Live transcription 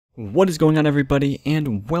What is going on, everybody,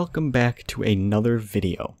 and welcome back to another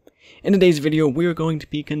video. In today's video, we are going to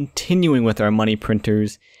be continuing with our money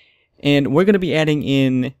printers, and we're going to be adding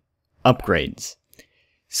in upgrades.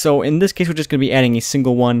 So in this case, we're just going to be adding a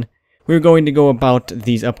single one. We're going to go about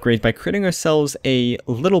these upgrades by creating ourselves a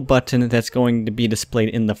little button that's going to be displayed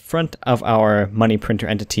in the front of our money printer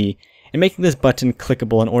entity, and making this button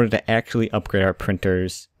clickable in order to actually upgrade our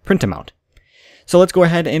printer's print amount. So let's go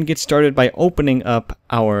ahead and get started by opening up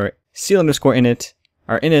our seal_init,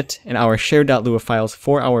 our init, and our share.lua files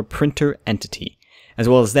for our printer entity. As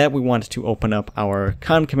well as that, we want to open up our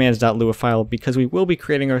commands.lua file because we will be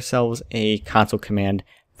creating ourselves a console command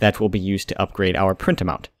that will be used to upgrade our print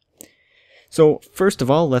amount. So first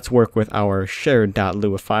of all, let's work with our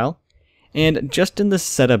share.lua file. And just in the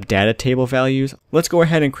setup data table values, let's go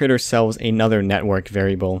ahead and create ourselves another network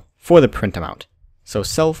variable for the print amount. So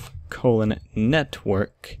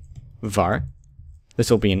self:\network var. This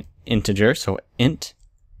will be an integer, so int.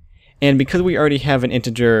 And because we already have an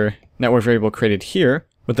integer network variable created here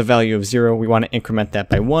with the value of 0, we want to increment that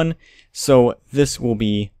by 1. So this will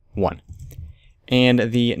be 1.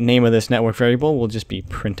 And the name of this network variable will just be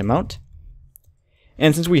print amount.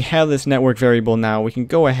 And since we have this network variable now, we can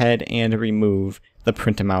go ahead and remove the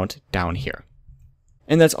print amount down here.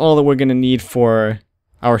 And that's all that we're going to need for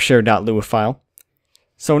our share.lua file.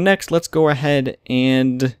 So next, let's go ahead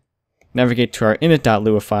and navigate to our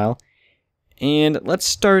init.lua file, and let's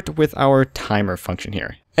start with our timer function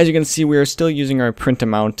here. As you can see, we are still using our print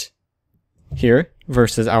amount here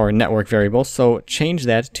versus our network variable, so change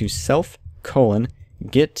that to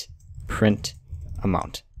self:\get print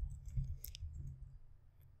amount.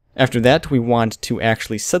 After that, we want to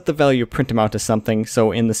actually set the value of print amount to something,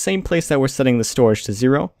 so in the same place that we're setting the storage to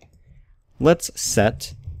 0, let's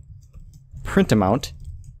set print amount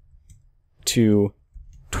to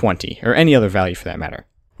 20, or any other value for that matter.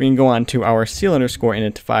 We can go on to our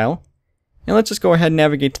seal_init file, and let's just go ahead and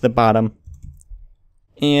navigate to the bottom.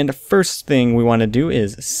 And first thing we want to do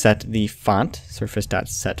is set the font,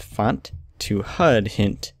 surface.setFont, to HUD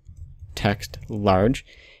hint text large.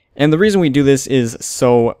 And the reason we do this is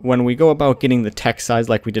so when we go about getting the text size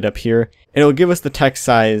like we did up here, it'll give us the text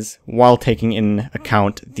size while taking in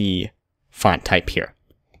account the font type here.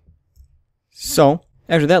 So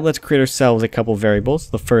after that, let's create ourselves a couple variables.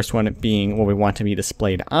 The first one being what we want to be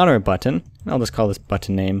displayed on our button. I'll just call this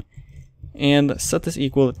button name and set this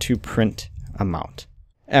equal to print amount.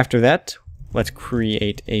 After that, let's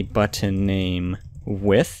create a button name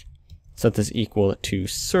width. Set this equal to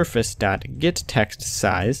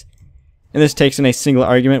surface.getTextSize. And this takes in a single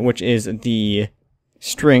argument, which is the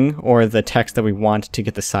string or the text that we want to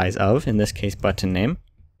get the size of, in this case button name.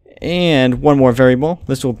 And one more variable.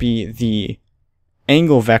 This will be the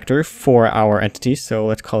angle vector for our entity, so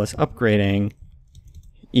let's call this upgrading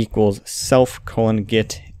equals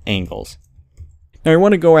self:\get angles. Now we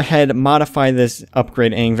want to go ahead and modify this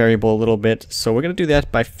upgrading variable a little bit, so we're going to do that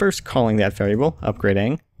by first calling that variable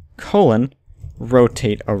upgrading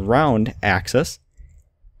rotate around axis,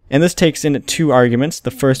 and this takes in two arguments,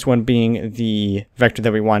 the first one being the vector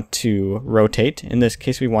that we want to rotate. In this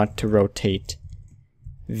case, we want to rotate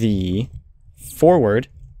the forward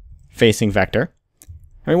facing vector.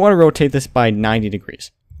 And we want to rotate this by 90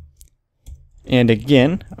 degrees. And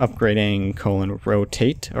again, upgrading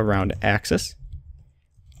rotate around axis.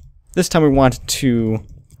 This time we want to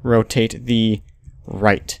rotate the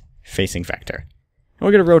right facing vector. And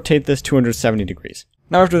we're going to rotate this 270 degrees.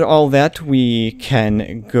 Now after all that, we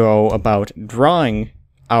can go about drawing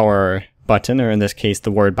our button, or in this case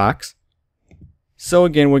the word box. So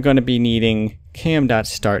again, we're going to be needing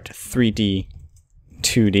cam.start 3D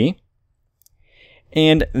 2D.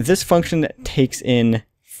 And this function takes in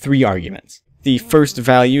 3 arguments. The first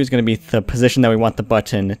value is going to be the position that we want the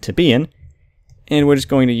button to be in. And we're just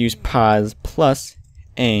going to use pos plus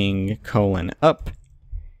ang:up.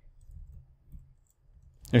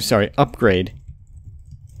 Upgrade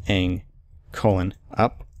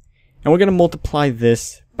ang:up. And we're going to multiply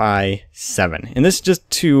this by 7. And this is just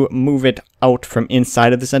to move it out from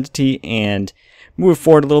inside of this entity and move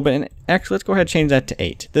forward a little bit, and actually let's go ahead and change that to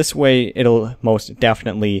 8. This way it'll most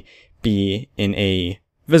definitely be in a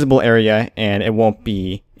visible area and it won't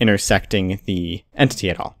be intersecting the entity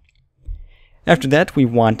at all. After that, we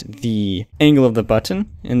want the angle of the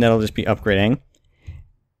button, and that'll just be upgrading.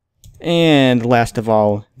 And last of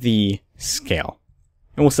all, the scale.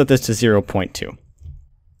 And we'll set this to 0.2.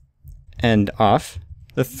 And off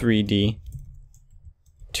the 3D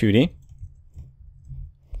 2D.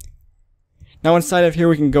 Now inside of here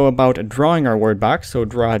we can go about drawing our word box, so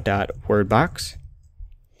draw.wordbox.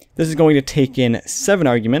 This is going to take in 7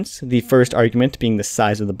 arguments, the first argument being the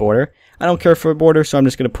size of the border. I don't care for a border, so I'm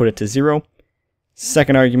just going to put it to 0.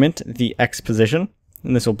 Second argument, the X position,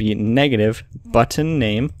 and this will be negative button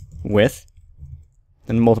name width,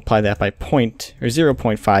 then multiply that by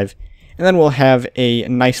 0.5, and then we'll have a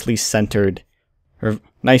nicely centered, or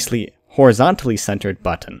nicely horizontally centered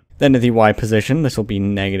button. Then to the Y position, this will be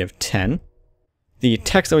negative 10. The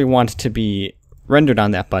text that we want to be rendered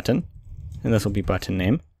on that button, and this will be button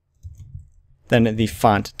name. Then the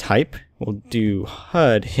font type, we'll do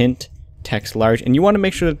HUD hint text large, and you want to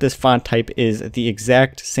make sure that this font type is the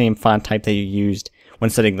exact same font type that you used when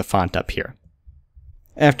setting the font up here.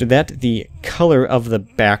 After that, the color of the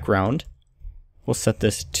background, we'll set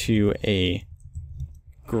this to a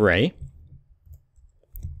gray.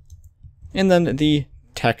 And then the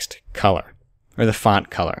text color, or the font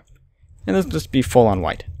color, and this will just be full on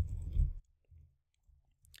white.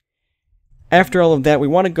 After all of that, we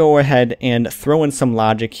want to go ahead and throw in some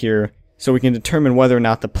logic here so we can determine whether or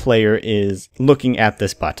not the player is looking at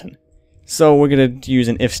this button. So we're going to use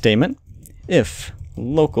an if statement. If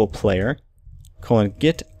local player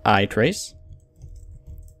get iTrace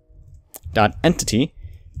dot entity.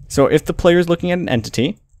 So if the player is looking at an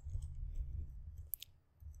entity,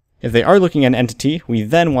 if they are looking at an entity, we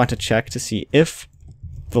then want to check to see if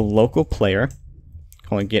the local player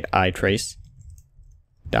get iTrace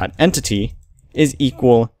dot entity is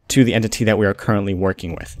equal to the entity that we are currently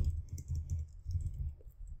working with.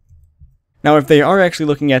 Now, if they are actually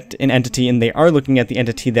looking at an entity and they are looking at the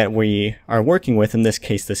entity that we are working with, in this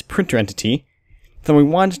case this printer entity, then we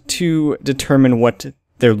want to determine what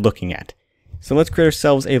they're looking at. So let's create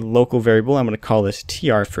ourselves a local variable. I'm going to call this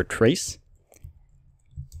tr for trace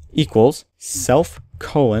equals self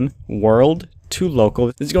world to local.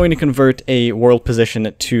 This is going to convert a world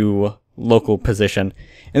position to local position,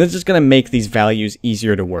 and this is going to make these values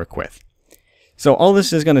easier to work with. So all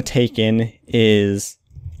this is going to take in is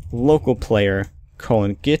local player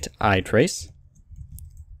get iTrace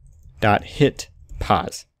dot hit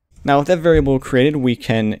pause. Now with that variable created, we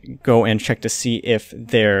can go and check to see if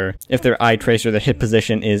their iTrace or the hit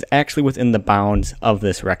position is actually within the bounds of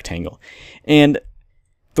this rectangle. And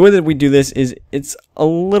the way that we do this is it's a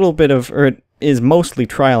little bit of, or it is mostly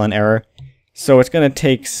trial and error. So it's going to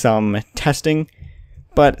take some testing,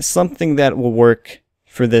 but something that will work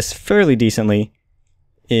for this fairly decently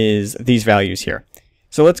is these values here.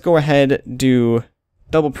 So let's go ahead, do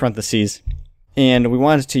double parentheses, and we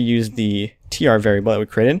want to use the tr variable that we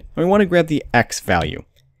created, and we want to grab the x value.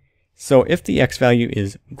 So if the x value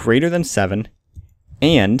is greater than 7,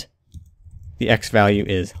 and the x value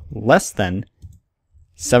is less than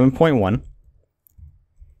 7.1,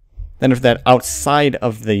 then if that outside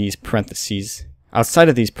of these parentheses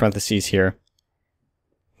here,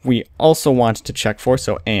 we also want to check for,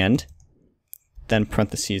 so and, then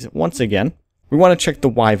parentheses once again, we want to check the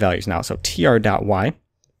y values now. So tr.y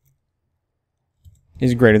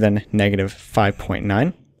is greater than negative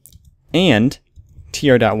 5.9, and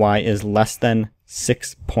tr.y is less than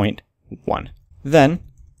 6.1. Then,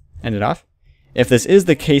 end it off. If this is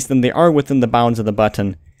the case, then they are within the bounds of the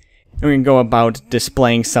button, and we can go about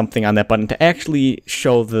displaying something on that button to actually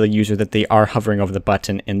show the user that they are hovering over the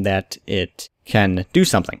button and that it can do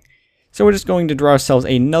something. So we're just going to draw ourselves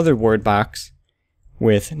another word box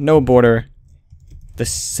with no border, the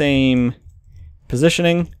same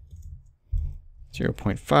positioning,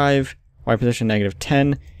 0.5, y position negative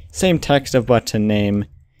 10, same text of button name,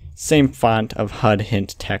 same font of HUD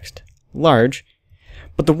hint text large.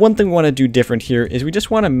 But the one thing we want to do different here is we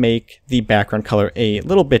just want to make the background color a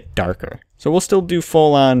little bit darker. So we'll still do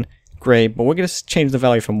full on gray, but we're going to change the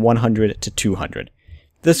value from 100 to 200.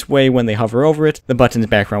 This way, when they hover over it, the button's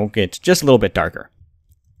background will get just a little bit darker.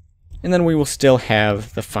 And then we will still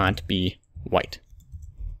have the font be white.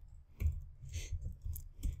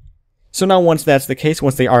 So now once that's the case,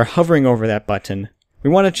 once they are hovering over that button, we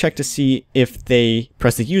want to check to see if they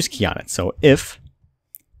press the use key on it. So if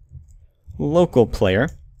local player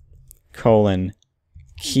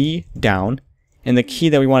key down, and the key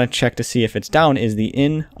that we want to check to see if it's down is the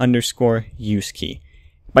in_use key.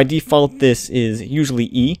 By default, this is usually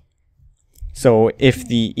E. So if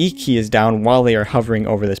the E key is down while they are hovering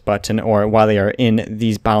over this button, or while they are in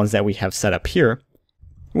these bounds that we have set up here,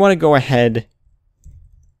 we want to go ahead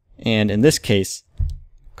and, in this case,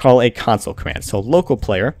 call a console command. So local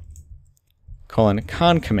player con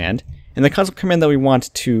command, and the console command that we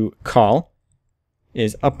want to call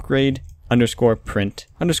is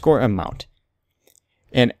upgrade_print_amount.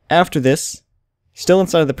 And after this, still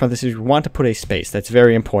inside of the parentheses, we want to put a space. That's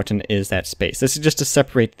very important, is that space. This is just to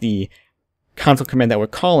separate the console command that we're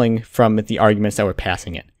calling from the arguments that we're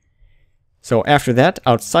passing in. So after that,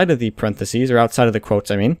 outside of the parentheses, or outside of the quotes,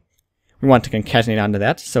 I mean, we want to concatenate onto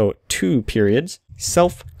that. So 2 periods,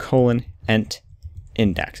 self colon ent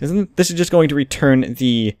index. This is just going to return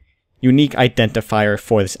the unique identifier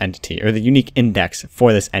for this entity, or the unique index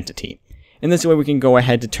for this entity. In this way, we can go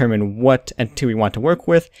ahead and determine what entity we want to work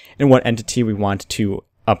with and what entity we want to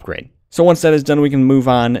upgrade. So once that is done, we can move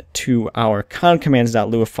on to our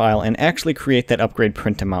concommands.lua file and actually create that upgrade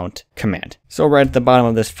print amount command. So right at the bottom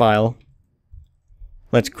of this file,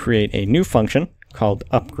 let's create a new function called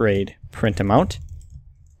upgrade print amount.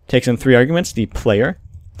 Takes in 3 arguments: the player,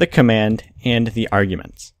 the command, and the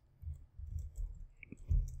arguments.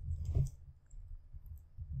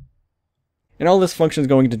 And all this function is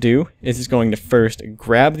going to do is it's going to first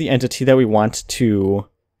grab the entity that we want to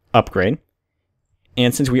upgrade.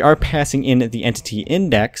 And since we are passing in the entity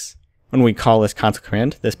index when we call this console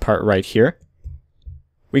command, this part right here,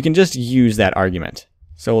 we can just use that argument.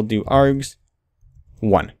 So we'll do args1.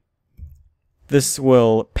 This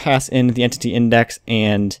will pass in the entity index,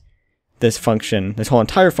 and this function, this whole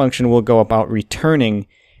entire function, will go about returning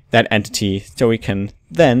that entity, so we can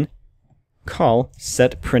then call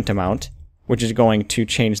setPrintAmount, which is going to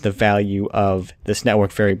change the value of this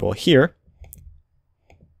network variable here.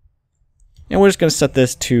 And we're just going to set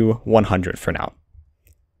this to 100 for now.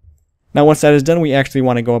 Now once that is done, we actually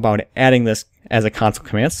want to go about adding this as a console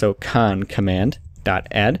command, so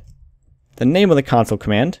concommand.add. The name of the console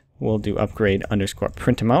command, we'll do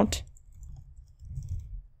upgrade_printamount.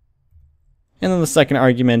 And then the second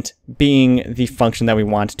argument being the function that we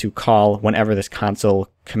want to call whenever this console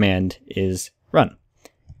command is run.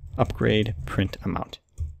 Upgrade print amount.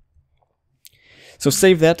 So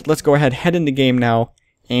save that. Let's go ahead, head into game now,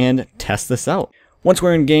 and test this out. Once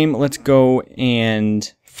we're in game, let's go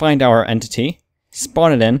and find our entity,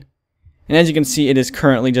 spawn it in, and as you can see, it is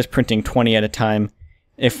currently just printing 20 at a time.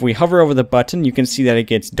 If we hover over the button, you can see that it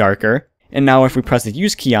gets darker, and now if we press the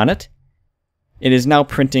use key on it, it is now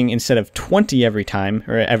printing, instead of 20 every time,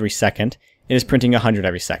 or every second, it is printing 100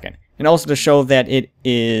 every second. And also to show that it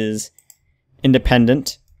is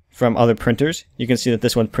independent from other printers, you can see that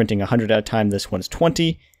this one's printing 100 at a time, this one's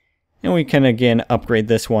 20, and we can again upgrade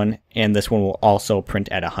this one, and this one will also print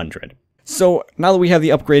at 100. So now that we have the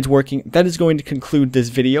upgrades working, that is going to conclude this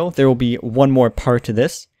video. There will be one more part to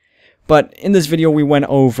this, but in this video we went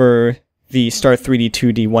over the Start 3D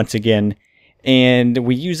 2D once again, and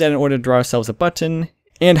we use that in order to draw ourselves a button,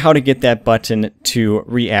 and how to get that button to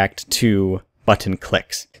react to button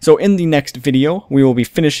clicks. So in the next video, we will be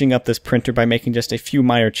finishing up this printer by making just a few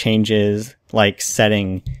minor changes, like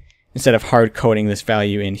setting, instead of hard coding this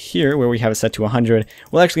value in here where we have it set to 100,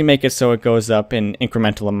 we'll actually make it so it goes up in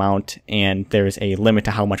incremental amount and there's a limit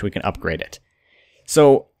to how much we can upgrade it.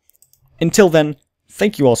 So until then,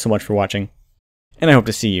 thank you all so much for watching, and I hope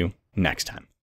to see you next time.